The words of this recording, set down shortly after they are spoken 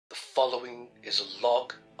following is a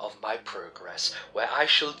log of my progress, where I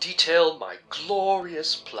shall detail my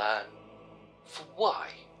glorious plan. For why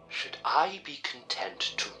should I be content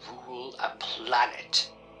to rule a planet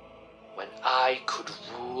when I could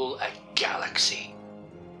rule a galaxy?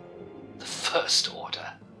 The First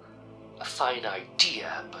Order, a fine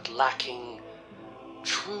idea but lacking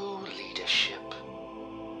true leadership.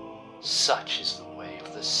 Such is the way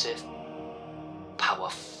of the Sith. Power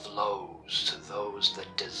flows to those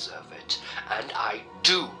that deserve it, and I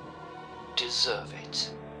do deserve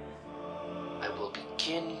it. I will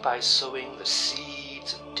begin by sowing the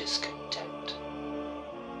seeds of discontent.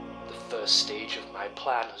 The first stage of my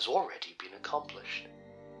plan has already been accomplished.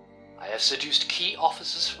 I have seduced key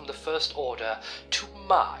officers from the First Order to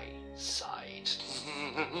my side.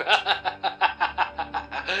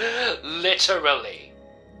 Literally.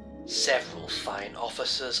 Several fine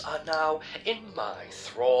officers are now in my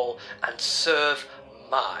thrall and serve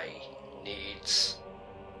my needs.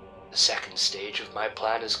 The second stage of my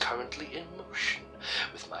plan is currently in motion,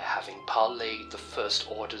 with my having parlayed the First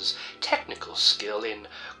Order's technical skill in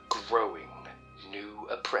growing new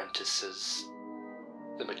apprentices.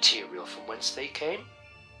 The material from whence they came?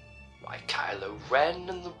 Why, Kylo Ren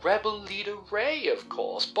and the rebel leader Rey, of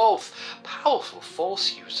course, both powerful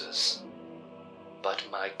Force users. But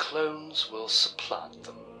my clones will supplant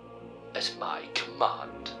them, at my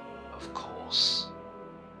command, of course.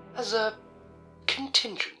 As a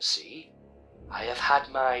contingency, I have had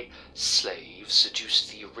my slave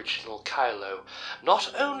seduce the original Kylo.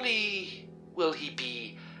 Not only will he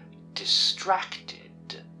be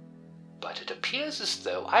distracted, but it appears as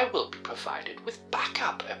though I will be provided with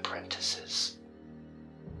backup apprentices.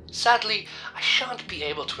 Sadly, I shan't be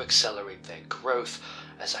able to accelerate their growth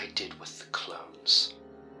as I did with the clones.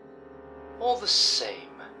 All the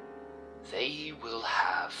same, they will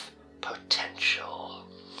have potential.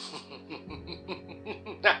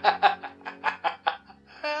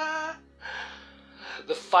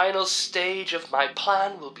 The final stage of my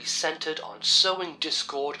plan will be centered on sowing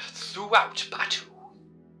discord throughout Batuu.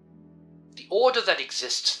 The order that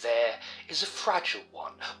exists there is a fragile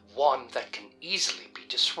one that can easily be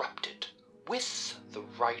disrupted with the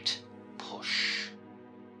right push.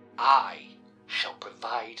 I shall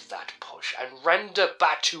provide that push and render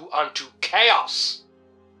Batuu unto chaos.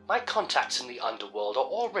 My contacts in the underworld are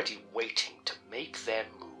already waiting to make their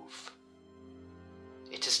move.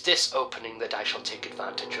 It is this opening that I shall take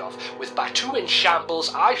advantage of. With Batuu in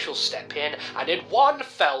shambles, I shall step in, and in one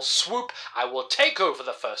fell swoop, I will take over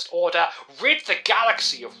the First Order, rid the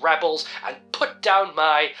galaxy of rebels, and put down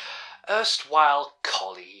my erstwhile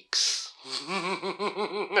colleagues.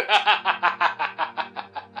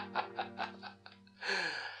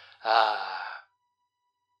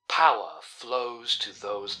 Power flows to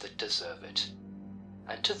those that deserve it,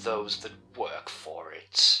 and to those that work for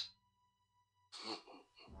it.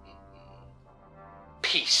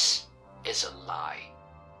 Peace is a lie.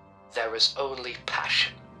 There is only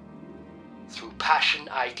passion. Through passion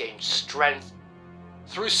I gain strength.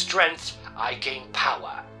 Through strength I gain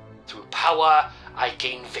power. Through power I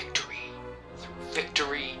gain victory. Through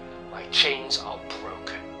victory my chains are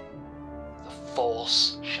broken. The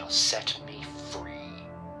Force shall set me free.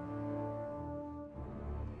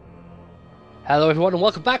 Hello everyone and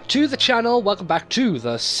welcome back to the channel, welcome back to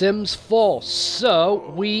The Sims 4.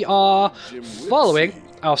 So, we are following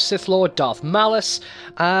our Sith Lord Darth Malus.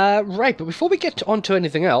 Right, but before we get on to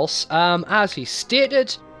anything else, as he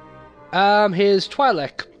stated, his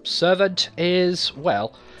Twi'lek servant is,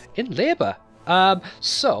 well, in labour.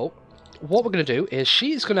 So, what we're going to do is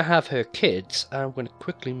she's going to have her kids, and I'm going to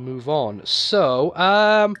quickly move on. So,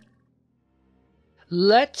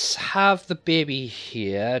 let's have the baby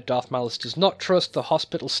here. Darth Malus does not trust the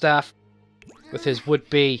hospital staff with his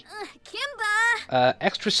would-be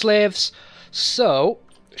extra slaves, so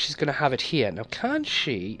she's going to have it here. Now, can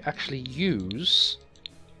she actually use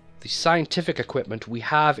the scientific equipment we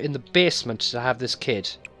have in the basement to have this kid?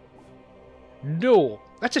 No,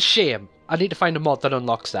 that's a shame. I need to find a mod that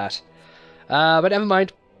unlocks that. But never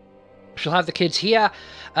mind. She'll have the kids here,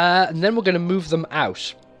 and then we're going to move them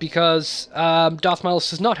out. Because Darth Malus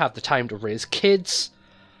does not have the time to raise kids.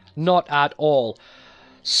 Not at all.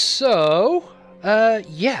 So,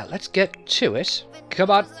 yeah, let's get to it. Come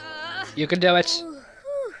on. You can do it.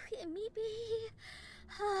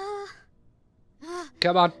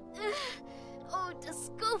 Come on.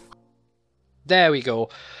 There we go.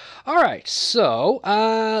 Alright, so,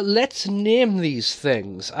 let's name these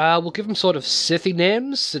things. We'll give them sort of Sithy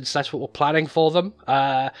names, since that's what we're planning for them.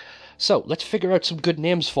 So, let's figure out some good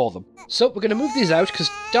names for them. So, we're going to move these out, because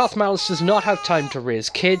Darth Malice does not have time to raise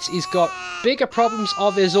kids. He's got bigger problems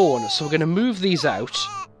of his own, so we're going to move these out.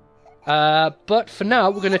 But for now,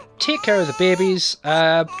 we're going to take care of the babies.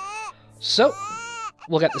 So,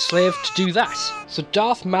 we'll get the slave to do that. So,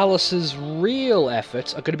 Darth Malice's real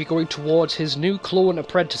efforts are going to be going towards his new clone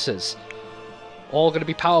apprentices. All going to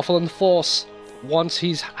be powerful in the Force once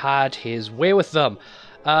he's had his way with them.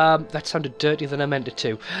 That sounded dirtier than I meant it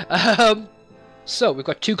to. So, we've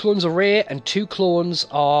got 2 clones of Rey and 2 clones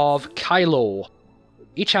of Kylo.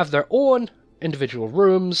 Each have their own individual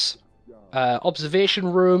rooms,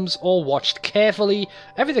 observation rooms, all watched carefully,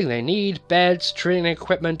 everything they need, beds, training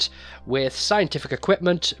equipment, with scientific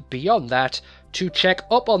equipment beyond that to check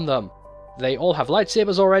up on them. They all have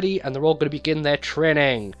lightsabers already, and they're all going to begin their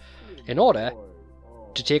training in order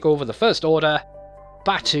to take over the First Order,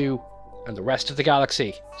 Batuu, and the rest of the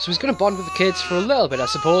galaxy. So he's going to bond with the kids for a little bit, I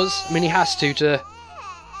suppose. I mean, he has to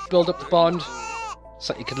build up the bond,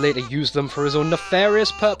 so that he could later use them for his own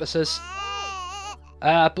nefarious purposes.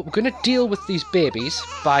 But we're going to deal with these babies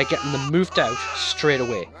by getting them moved out straight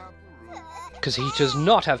away. Because he does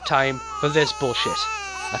not have time for this bullshit.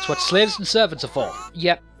 That's what slaves and servants are for.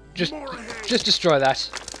 Yep, just destroy that.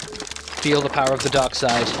 Feel the power of the dark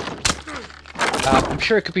side. I'm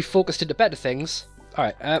sure it could be focused into better things.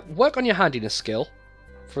 Alright, work on your handiness skill,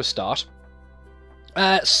 for a start.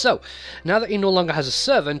 So, now that he no longer has a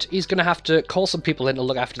servant, he's going to have to call some people in to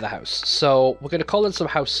look after the house. So, we're going to call in some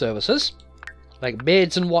house services, like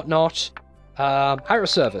maids and whatnot. Hire a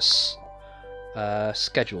service.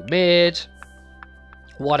 Schedule maid.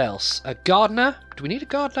 What else? A gardener? Do we need a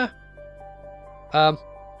gardener? Can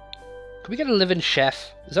we get a live-in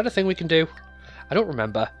chef? Is that a thing we can do? I don't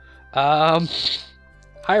remember.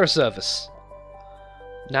 Hire a service.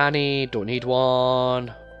 Nanny, don't need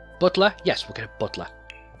one. Butler? Yes, we'll get a butler.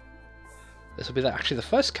 This will be actually the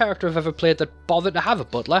first character I've ever played that bothered to have a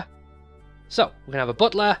butler. So, we're going to have a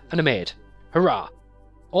butler and a maid. Hurrah!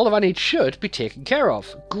 All of our needs should be taken care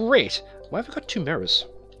of. Great! Why have we got 2 mirrors?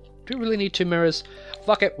 Do we really need 2 mirrors?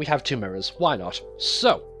 Fuck it, we have 2 mirrors. Why not?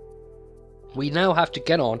 So, we now have to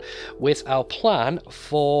get on with our plan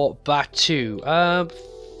for Batuu.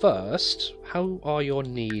 First, how are your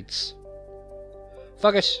needs?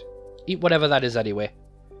 Fuck it. Eat whatever that is anyway.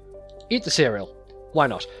 Eat the cereal. Why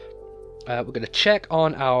not? We're going to check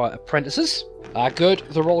on our apprentices. Good.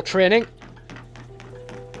 They're all training.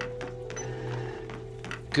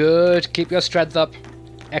 Good. Keep your strength up.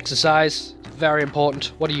 Exercise. Very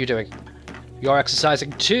important. What are you doing? You're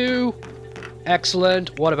exercising too.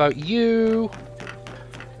 Excellent. What about you?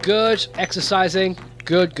 Good. Exercising.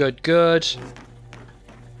 Good, good, good.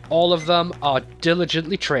 All of them are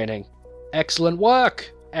diligently training. Excellent work!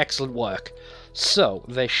 Excellent work. So,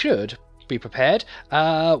 they should be prepared.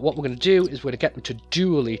 What we're going to do is we're going to get them to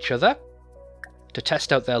duel each other to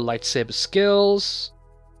test out their lightsaber skills.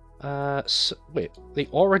 So, wait, they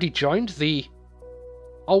already joined the...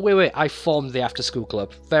 Oh, wait, I formed the after-school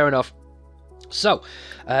club. Fair enough. So,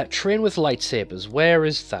 train with lightsabers. Where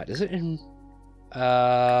is that? Is it in...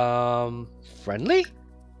 friendly?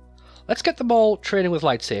 Let's get them all training with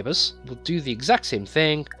lightsabers. We'll do the exact same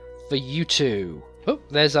thing for you two. Oh,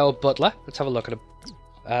 there's our butler. Let's have a look at him.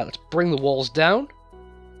 Let's bring the walls down.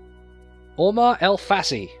 Omar El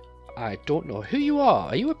Fassi. I don't know who you are.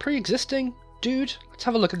 Are you a pre-existing dude? Let's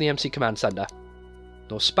have a look at the MC Command Center.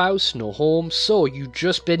 No spouse, no home, so you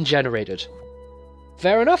just been generated.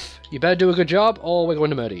 Fair enough. You better do a good job or we're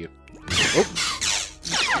going to murder you.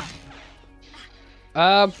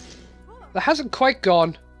 Oh. That hasn't quite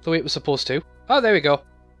gone the way it was supposed to. Oh, there we go.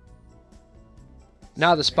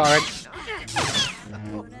 Now the sparring.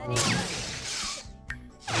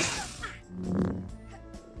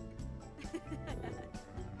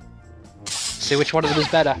 See which one of them is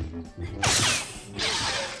better.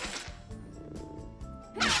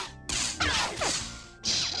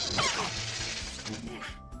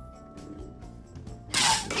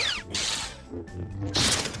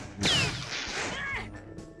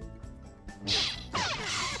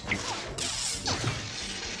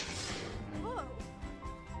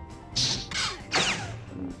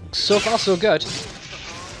 So far, so good.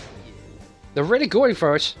 They're really going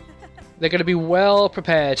for it. They're going to be well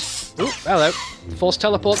prepared. Ooh, hello. Force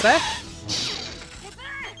teleport there.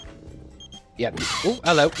 Yep. Ooh,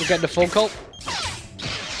 hello. We're getting a phone call.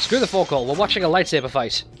 Screw the phone call. We're watching a lightsaber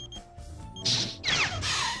fight.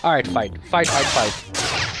 Alright, fine. Fine.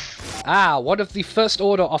 Ah, one of the First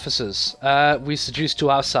Order officers we seduced to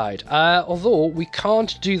our side. Although, we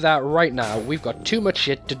can't do that right now. We've got too much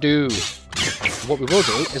shit to do. What we will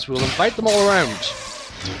do is we'll invite them all around.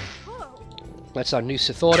 That's our new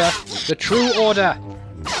Sith Order. The True Order!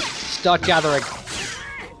 Start gathering.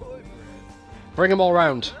 Bring them all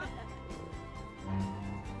round.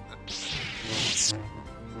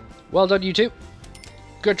 Well done, you two.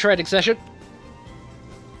 Good trading session.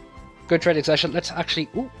 Good trading session. Let's actually...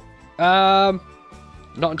 Ooh.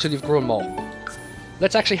 Not until you've grown more.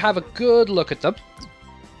 Let's actually have a good look at them.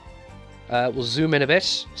 We'll zoom in a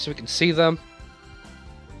bit so we can see them.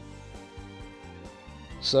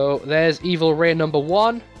 So there's Evil Rey number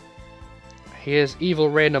 1. Here's Evil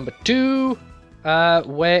Rey number 2.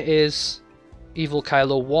 Where is Evil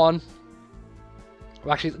Kylo 1?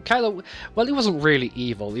 Well, actually, Kylo... Well, he wasn't really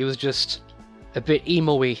evil. He was just a bit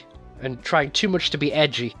emo-y and trying too much to be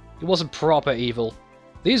edgy. He wasn't proper evil.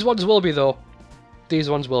 These ones will be, though. These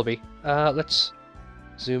ones will be. Let's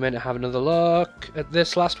zoom in and have another look at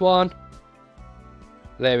this last one.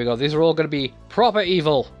 There we go. These are all going to be proper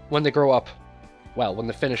evil when they grow up. Well, when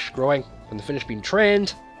they finish growing, when they finish being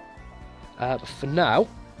trained. But for now,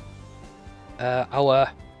 our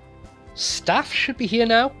staff should be here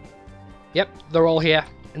now. Yep, they're all here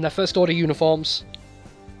in their First Order uniforms.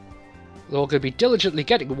 They're all going to be diligently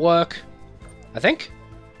getting to work, I think.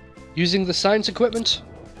 Using the science equipment,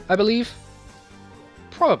 I believe.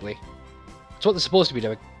 Probably. That's what they're supposed to be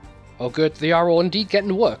doing. Oh good, they are all indeed getting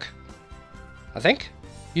to work. I think.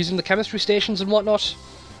 Using the chemistry stations and whatnot.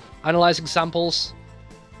 Analysing samples.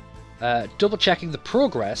 Double checking the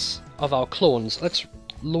progress of our clones. Let's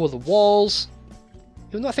lower the walls.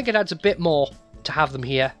 Even though I think it adds a bit more to have them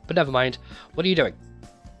here. But never mind. What are you doing?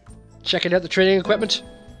 Checking out the training equipment.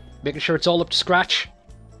 Making sure it's all up to scratch.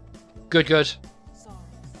 Good, good.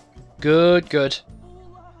 Good, good.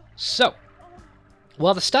 So,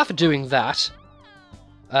 while the staff are doing that,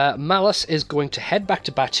 Malice is going to head back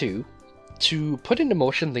to Batuu to put into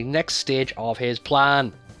motion the next stage of his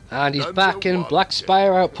plan. And he's back in Black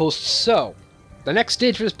Spire Outpost. So, the next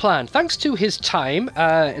stage of his plan, thanks to his time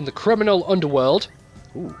in the criminal underworld.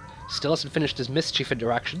 Ooh, still hasn't finished his mischief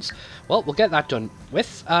interactions. Well, we'll get that done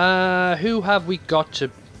with. Who have we got to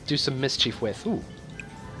do some mischief with? Ooh,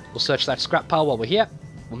 we'll search that scrap pile while we're here.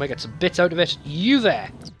 We'll make some bits out of it. You there!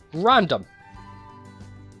 Random.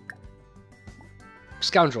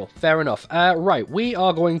 Scoundrel. Fair enough. Right, we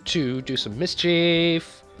are going to do some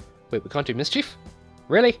mischief. Wait, we can't do mischief?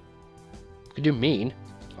 Really? We can do mean.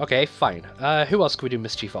 Okay, fine. Who else can we do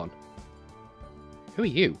mischief on? Who are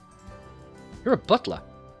you? You're a butler.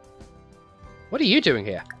 What are you doing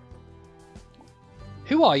here?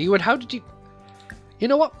 Who are you and how did you... You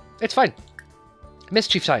know what? It's fine.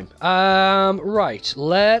 Mischief time. Right.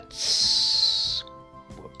 Let's...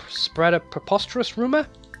 spread a preposterous rumour?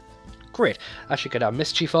 Great. I should get our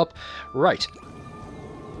mischief up. Right.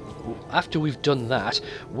 After we've done that,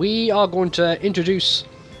 we are going to introduce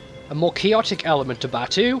a more chaotic element to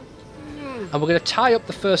Batuu, and we're going to tie up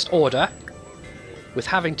the First Order with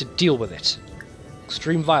having to deal with it.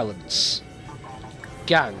 Extreme violence.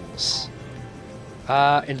 Gangs.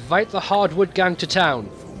 Invite the Hardwood Gang to town.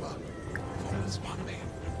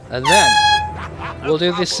 And then, we'll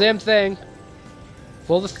do the same thing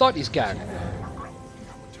for the Thotties Gang.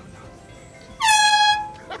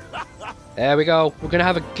 There we go. We're going to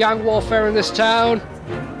have a gang warfare in this town.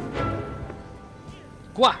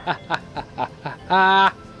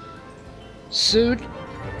 Soon,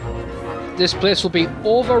 this place will be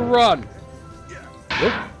overrun.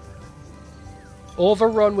 Oop.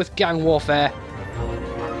 Overrun with gang warfare.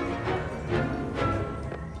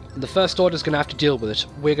 And the First Order's going to have to deal with it.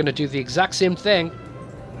 We're going to do the exact same thing.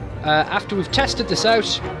 After we've tested this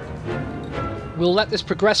out, we'll let this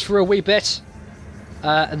progress for a wee bit.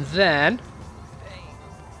 And then,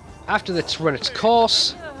 after it's run its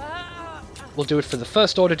course, we'll do it for the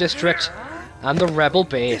First Order District and the Rebel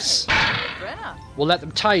Base. We'll let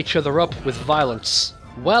them tie each other up with violence.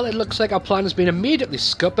 Well, it looks like our plan has been immediately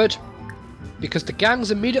scuppered, because the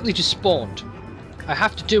gangs immediately despawned. I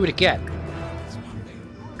have to do it again.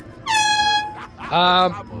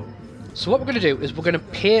 So what we're going to do is we're going to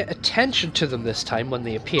pay attention to them this time when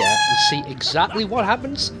they appear and see exactly what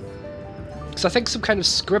happens. Because I think some kind of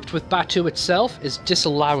script with Batuu itself is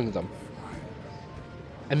disallowing them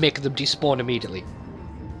and making them despawn immediately.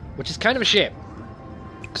 Which is kind of a shame,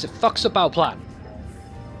 because it fucks up our plan.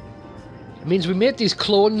 It means we made these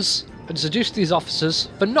clones and seduced these officers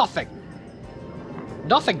for nothing.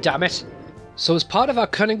 Nothing, damn it. So as part of our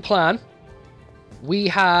cunning plan, we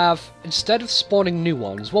have, instead of spawning new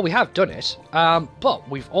ones, well, we have done it, but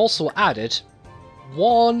we've also added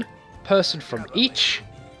one person from each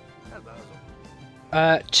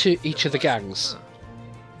to each of the gangs.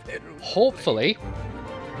 Hopefully,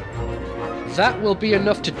 that will be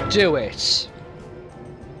enough to do it.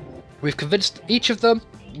 We've convinced each of them,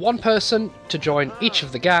 one person, to join each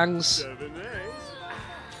of the gangs.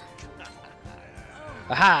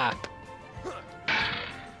 Aha!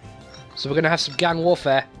 So we're going to have some gang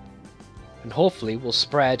warfare. And hopefully we'll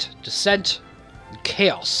spread dissent and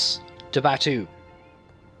chaos to Batuu.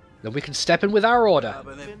 Then we can step in with our order.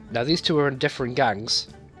 Now these two are in different gangs,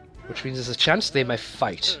 which means there's a chance they may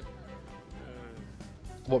fight.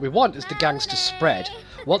 What we want is the gangs to spread.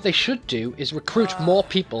 What they should do is recruit more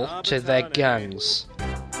people to their gangs.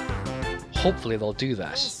 Hopefully they'll do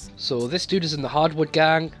that. So this dude is in the Hardwood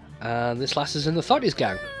gang, and this lass is in the Thotties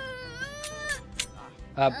gang.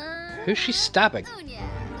 Who's she stabbing?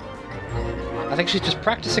 I think she's just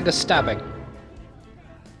practicing a stabbing.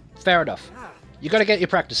 Fair enough. You gotta get your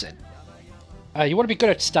practice in. You want to be good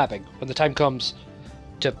at stabbing when the time comes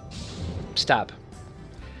to stab.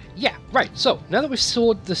 Yeah, right. So, now that we've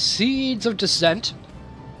sowed the seeds of dissent,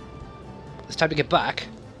 it's time to get back,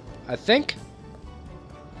 I think.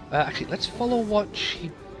 Actually, let's follow what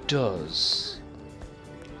she does.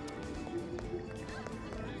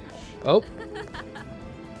 Oh.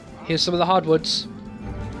 Here's some of the hardwoods.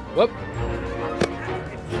 Whoop.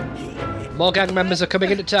 More gang members are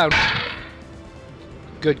coming into town.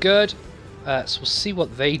 Good, good. So we'll see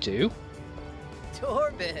what they do.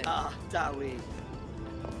 Torben.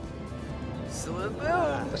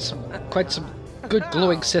 That's quite some good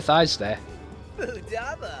glowing Sith eyes there.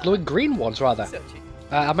 Glowing green ones, rather.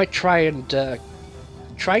 I might try and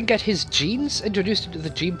get his genes introduced into the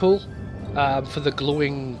gene pool for the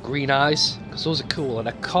glowing green eyes, because those are cool, and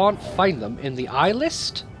I can't find them in the eye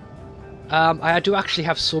list. I do actually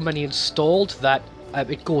have so many installed that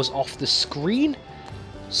it goes off the screen,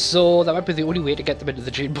 so that might be the only way to get them into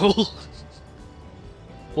the gene pool.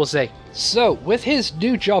 We'll see. So, with his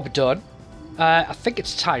new job done, I think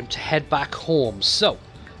it's time to head back home. So,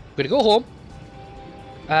 we're going to go home.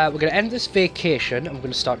 We're going to end this vacation, and we're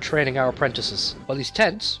going to start training our apprentices. Well, he's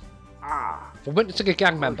tense. For witnessing a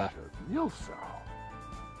gang member.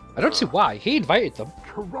 I don't see why. He invited them.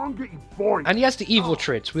 And he has the evil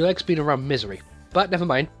traits. We likes being around misery. But never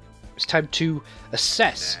mind. It's time to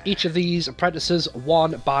assess each of these apprentices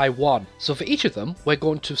one by one. So for each of them, we're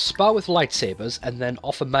going to spar with lightsabers and then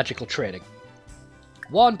offer magical training.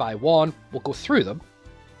 One by one, we'll go through them.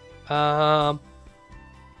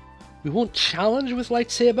 We won't challenge with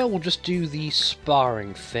lightsaber, we'll just do the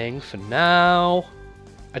sparring thing for now.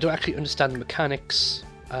 I don't actually understand the mechanics.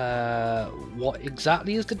 What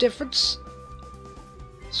exactly is the difference?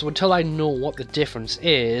 So until I know what the difference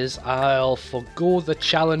is, I'll forgo the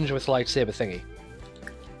challenge with lightsaber thingy.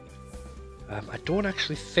 I don't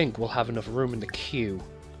actually think we'll have enough room in the queue.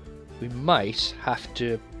 We might have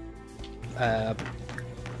to,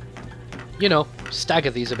 you know,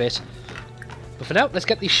 stagger these a bit. But for now, let's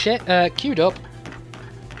get these shit queued up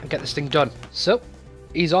and get this thing done. So,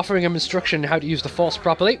 he's offering him instruction on how to use the Force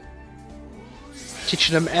properly.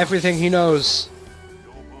 Teaching him everything he knows.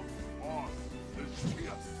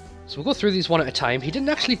 So we'll go through these one at a time. He didn't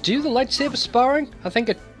actually do the lightsaber sparring. I think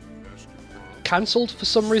it cancelled for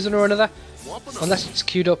some reason or another. Unless it's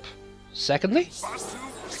queued up secondly.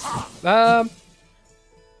 That's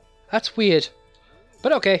weird.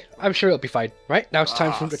 But okay, I'm sure it'll be fine. Right, now it's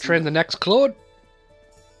time for him to train the next clone.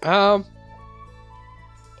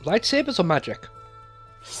 Lightsabers or magic?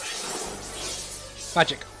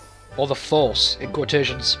 Magic. Or the Force, in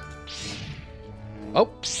quotations. Oh.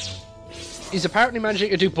 He's apparently managing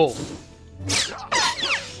to do both.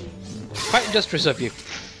 Quite industrious of you.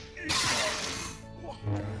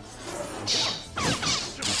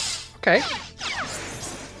 Okay.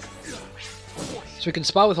 So we can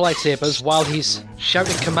spar with lightsabers while he's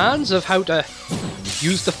shouting commands of how to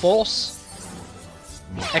use the Force.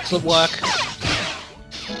 Excellent work.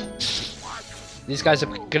 These guys are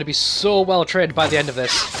going to be so well trained by the end of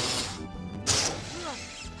this.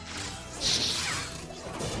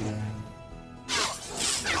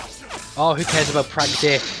 Oh, who cares about prank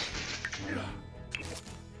day?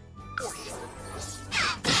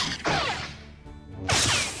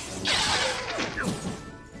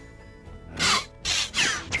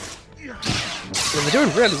 Well, they're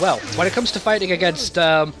doing really well. When it comes to fighting against Rey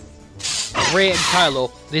and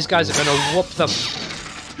Kylo, these guys are going to whoop them.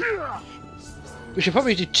 We should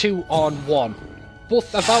probably do 2-on-1.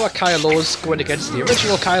 Both of our Kylos going against the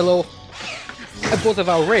original Kylo, and both of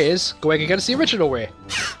our Reys going against the original Rey.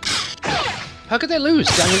 How could they lose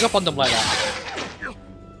ganging up on them like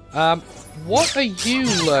that? What are you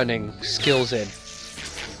learning skills in?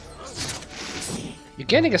 You're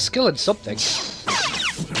gaining a skill in something.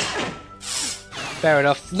 Fair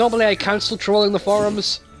enough. Normally I cancel trolling the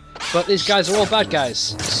forums, but these guys are all bad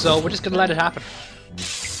guys, so we're just gonna let it happen.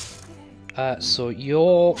 So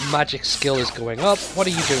your magic skill is going up. What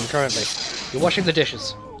are you doing currently? You're washing the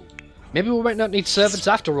dishes. Maybe we might not need servants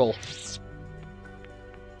after all.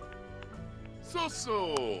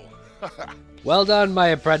 So. Well done, my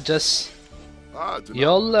apprentice.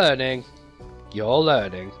 You're learning. You're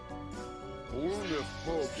learning.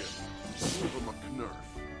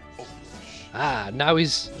 Ah, now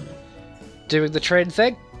he's doing the train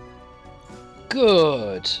thing.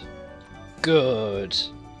 Good. Good.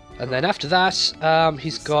 And then after that,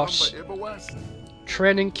 he's got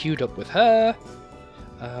training queued up with her.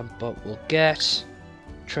 But we'll get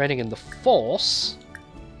training in the Force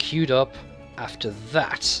queued up after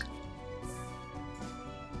that.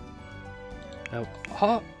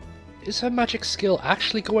 Now, is her magic skill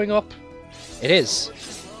actually going up? It is.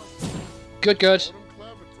 Good, good.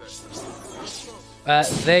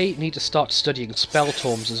 They need to start studying spell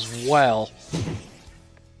tomes as well.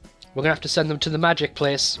 We're going to have to send them to the magic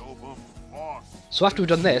place. So after we've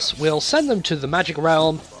done this, we'll send them to the magic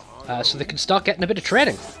realm so they can start getting a bit of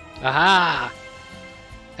training. Aha!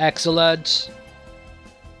 Excellent.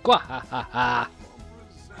 Gwahaha.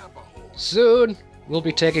 Soon, we'll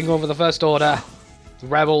be taking over the First Order, the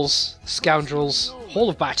Rebels, Scoundrels, whole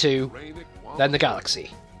of Batuu, then the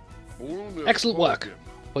galaxy. Excellent work.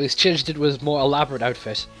 Well, he's changed it with a more elaborate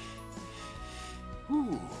outfit.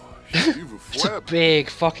 It's a big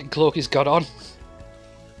fucking cloak he's got on.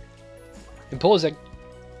 Imposing.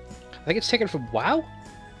 I think it's taken from WoW?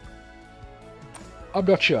 I'm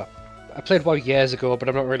not sure. I played WoW years ago, but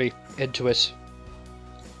I'm not really into it.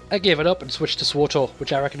 I gave it up and switched to SWTOR,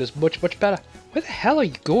 which I reckon is much, much better. Where the hell are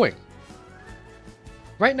you going?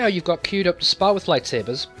 Right now you've got queued up to spar with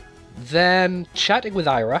lightsabers, then chatting with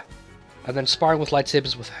Ira, and then sparring with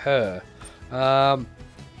lightsabers with her. Now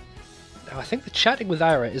I think the chatting with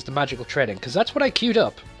Ira is the magical training, because that's what I queued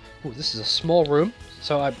up. Ooh, this is a small room,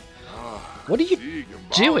 so I'm... What are you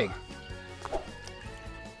doing?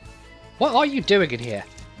 What are you doing in here?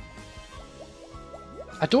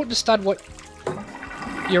 I don't understand what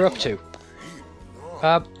you're up to.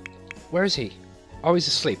 Where is he? Oh, he's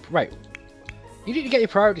asleep. Right. You need to get your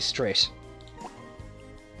priorities straight.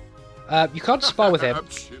 You can't spar with him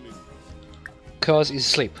because he's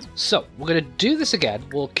asleep. So, we're going to do this again.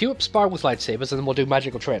 We'll queue up spar with lightsabers and then we'll do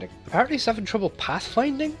magical training. Apparently he's having trouble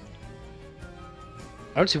pathfinding?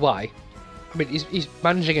 I don't see why. I mean, he's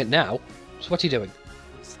managing it now. So what's he doing?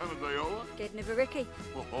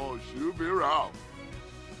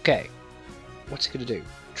 Okay. What's he going to do?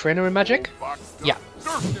 Trainer in magic? Yeah.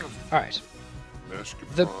 Alright.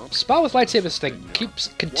 The spar with lightsabers thing keeps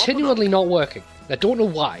continually not working. I don't know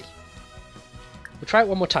why. We'll try it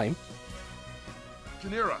one more time.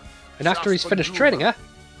 And after he's finished training her,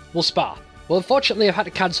 we'll spar. Well, unfortunately I've had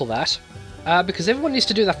to cancel that. Because everyone needs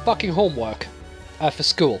to do their fucking homework for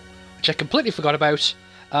school. Which I completely forgot about.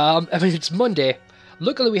 I mean, it's Monday.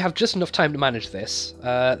 Luckily we have just enough time to manage this.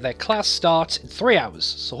 Their class starts in 3 hours.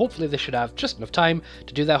 So hopefully they should have just enough time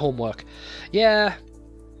to do their homework. Yeah.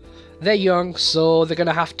 They're young, so they're going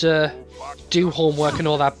to have to do homework and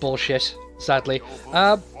all that bullshit, sadly.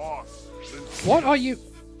 What are you...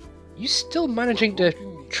 You still managing to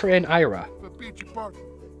train Ira?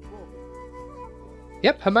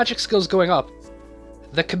 Yep, her magic skill's going up.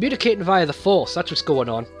 They're communicating via the Force, that's what's going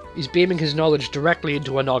on. He's beaming his knowledge directly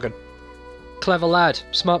into her noggin. Clever lad,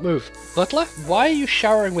 smart move. Butler, why are you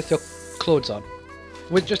showering with your clothes on?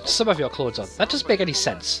 With just some of your clothes on? That doesn't make any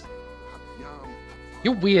sense.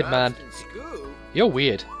 You're weird, man. You're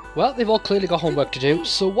weird. Well, they've all clearly got homework to do,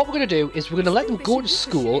 so what we're going to do is we're going to let them go to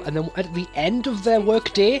school, and then at the end of their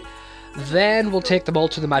work day, then we'll take them all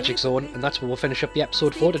to the Magic Zone, and that's where we'll finish up the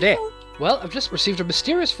episode for today. Well, I've just received a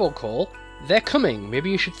mysterious phone call. They're coming. Maybe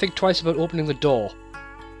you should think twice about opening the door.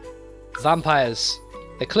 Vampires.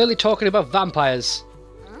 They're clearly talking about vampires.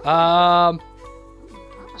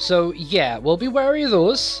 So, yeah, we'll be wary of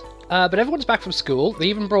those. But everyone's back from school. They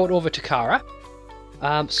even brought over Takara.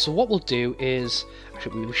 So what we'll do is...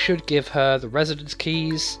 Actually, we should give her the residence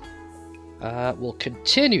keys. We'll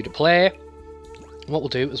continue to play. What we'll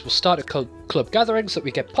do is we'll start a club gathering so that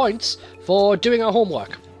we get points for doing our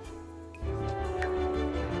homework.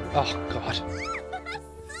 Oh, God.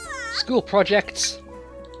 School projects.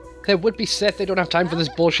 They would be Sith, they don't have time for this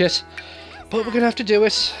bullshit. But we're gonna have to do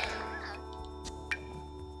it.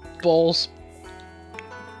 Balls.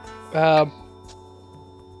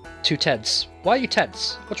 Too tense. Why are you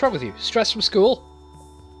tense? What's wrong with you? Stress from school?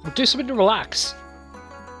 Well, do something to relax.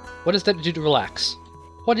 What is there to do to relax?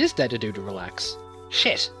 What is there to do to relax?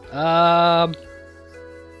 Shit. Do a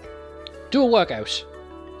workout.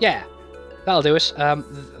 Yeah. That'll do it.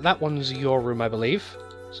 That one's your room, I believe.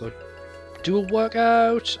 So, do a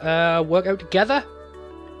workout, work out together.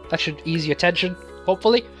 That should ease your tension,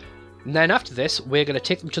 hopefully. And then after this, we're going to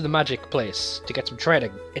take them to the magic place to get some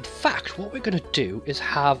training. In fact, what we're going to do is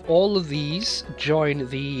have all of these join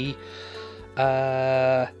the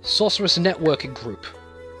Sorceress Networking group.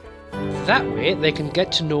 That way, they can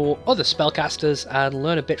get to know other spellcasters and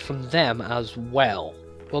learn a bit from them as well.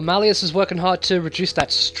 Well, Malleus is working hard to reduce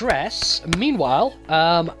that stress. Meanwhile,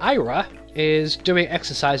 Ira is doing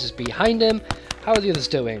exercises behind him. How are the others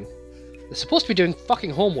doing? They're supposed to be doing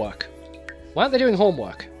fucking homework. Why aren't they doing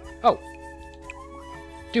homework? Oh.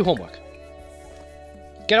 Do homework.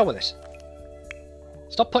 Get on with it.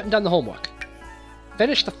 Stop putting down the homework.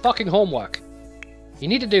 Finish the fucking homework. You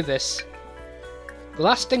need to do this. The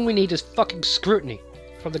last thing we need is fucking scrutiny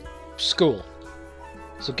from the school.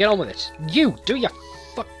 So get on with it. You, do your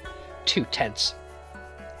fuck... Too tense.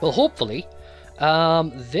 Well, hopefully,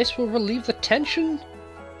 this will relieve the tension.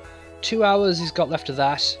 2 hours he's got left of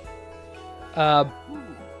that.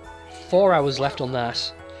 4 hours left on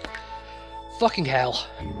that. Fucking hell.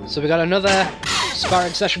 So we got another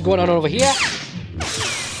sparring session going on over here.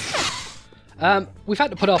 We've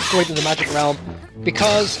had to put off going to the magic realm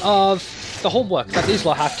because of the homework that these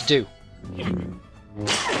lot have to do.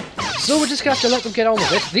 So we're just going to have to let them get on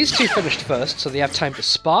with it. These two finished first, so they have time to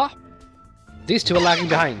spar. These two are lagging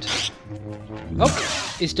behind.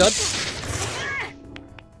 Oh, he's done.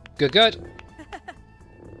 Good, good.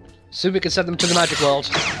 Soon we can send them to the magic world.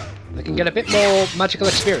 They can get a bit more magical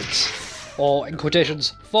experience. Or, in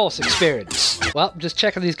quotations, force experience. Well, just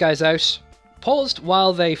checking these guys out. Paused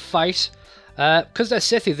while they fight. Because they're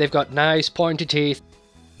Sithy, they've got nice pointy teeth.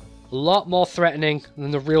 A lot more threatening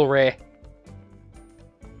than the real Rey.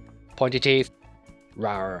 Pointy teeth.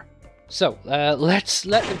 Rawr. So, let's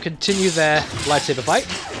let them continue their lightsaber fight.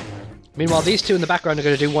 Meanwhile, these two in the background are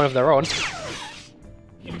going to do one of their own.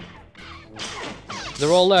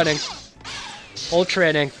 They're all learning. All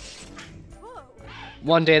training.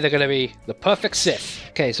 One day they're going to be the perfect Sith.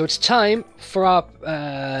 Okay, so it's time for our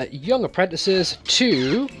young apprentices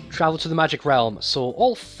to travel to the magic realm. So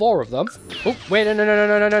all four of them... Oh, wait, no.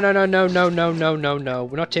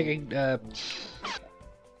 We're not taking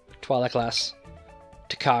Twilight class.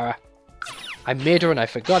 Takara. I made her and I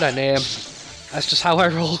forgot her name. That's just how I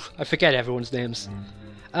roll. I forget everyone's names.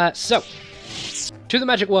 So, to the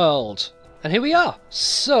magic world. And here we are.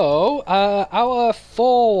 So, our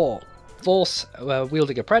four Force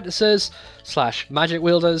wielding apprentices / magic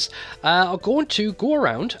wielders are going to go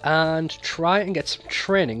around and try and get some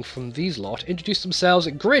training from these lot, introduce themselves,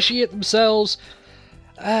 ingratiate themselves.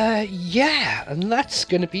 Yeah, and that's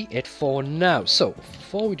going to be it for now. So,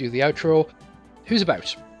 before we do the outro, who's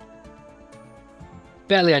about?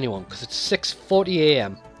 Barely anyone, because it's 6:40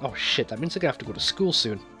 AM. Oh shit, that means they're going to have to go to school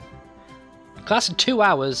soon. Class in 2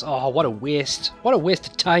 hours. Oh, what a waste. What a waste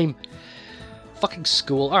of time. Fucking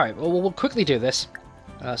school. Alright, well, we'll quickly do this.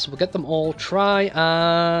 So we'll get them all. Try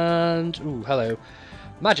and... Ooh, hello.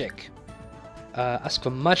 Magic. Ask for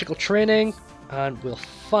magical training. And we'll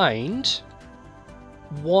find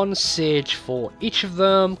one sage for each of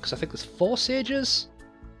them. Because I think there's 4 sages.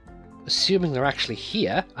 Assuming they're actually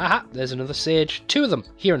here. Aha, there's another sage. 2 of them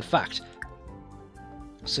here, in fact.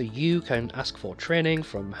 So you can ask for training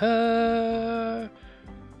from her.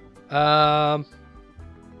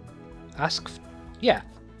 Ask...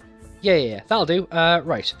 Yeah, that'll do.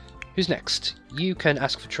 Right, who's next? You can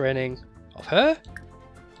ask for training of her.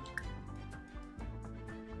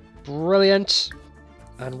 Brilliant.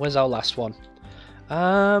 And where's our last one?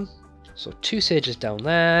 So 2 sages down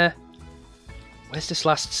there. Where's this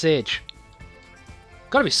last sage?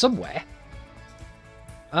 Gotta be somewhere.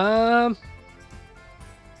 Where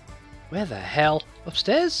the hell?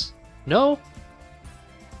 Upstairs? No?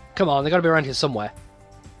 Come on, they gotta be around here somewhere.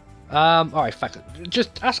 Alright, fuck it.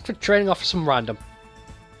 Just ask for training off some random.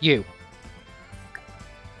 You.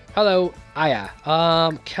 Hello, Aya.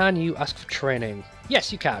 Can you ask for training?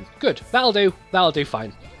 Yes, you can. Good. That'll do. That'll do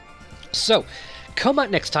fine. So, come back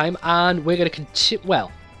next time and we're gonna continue... Well,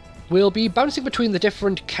 we'll be bouncing between the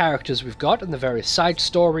different characters we've got and the various side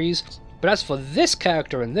stories. But as for this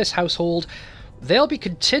character in this household, they'll be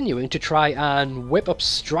continuing to try and whip up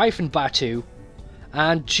strife in Batuu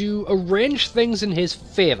and to arrange things in his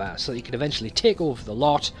favour so that he can eventually take over the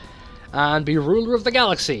lot and be ruler of the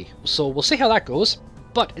galaxy. So we'll see how that goes.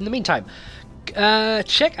 But in the meantime,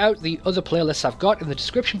 check out the other playlists I've got in the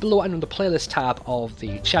description below and on the playlist tab of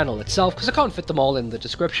the channel itself, because I can't fit them all in the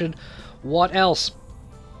description. What else?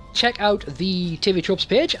 Check out the TV Tropes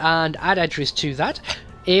page and add entries to that.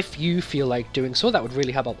 if you feel like doing so. That would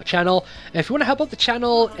really help out the channel. If you want to help out the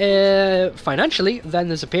channel financially, then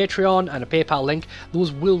there's a Patreon and a PayPal link.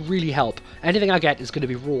 Those will really help. Anything I get is going to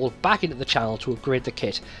be rolled back into the channel to upgrade the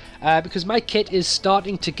kit, because my kit is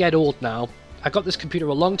starting to get old now. I got this computer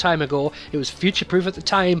a long time ago, it was future-proof at the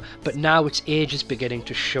time, but now its age is beginning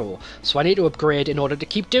to show. So I need to upgrade in order to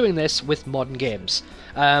keep doing this with modern games.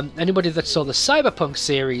 Anybody that saw the Cyberpunk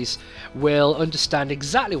series will understand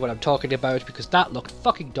exactly what I'm talking about, because that looked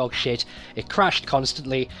fucking dog shit, it crashed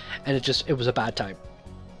constantly, and it was a bad time.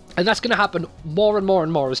 And that's going to happen more and more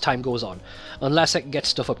and more as time goes on, unless I can get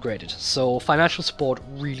stuff upgraded. So financial support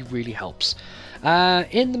really, really helps.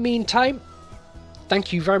 In the meantime,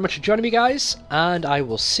 thank you very much for joining me, guys, and I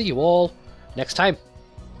will see you all next time.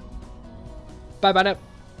 Bye bye now.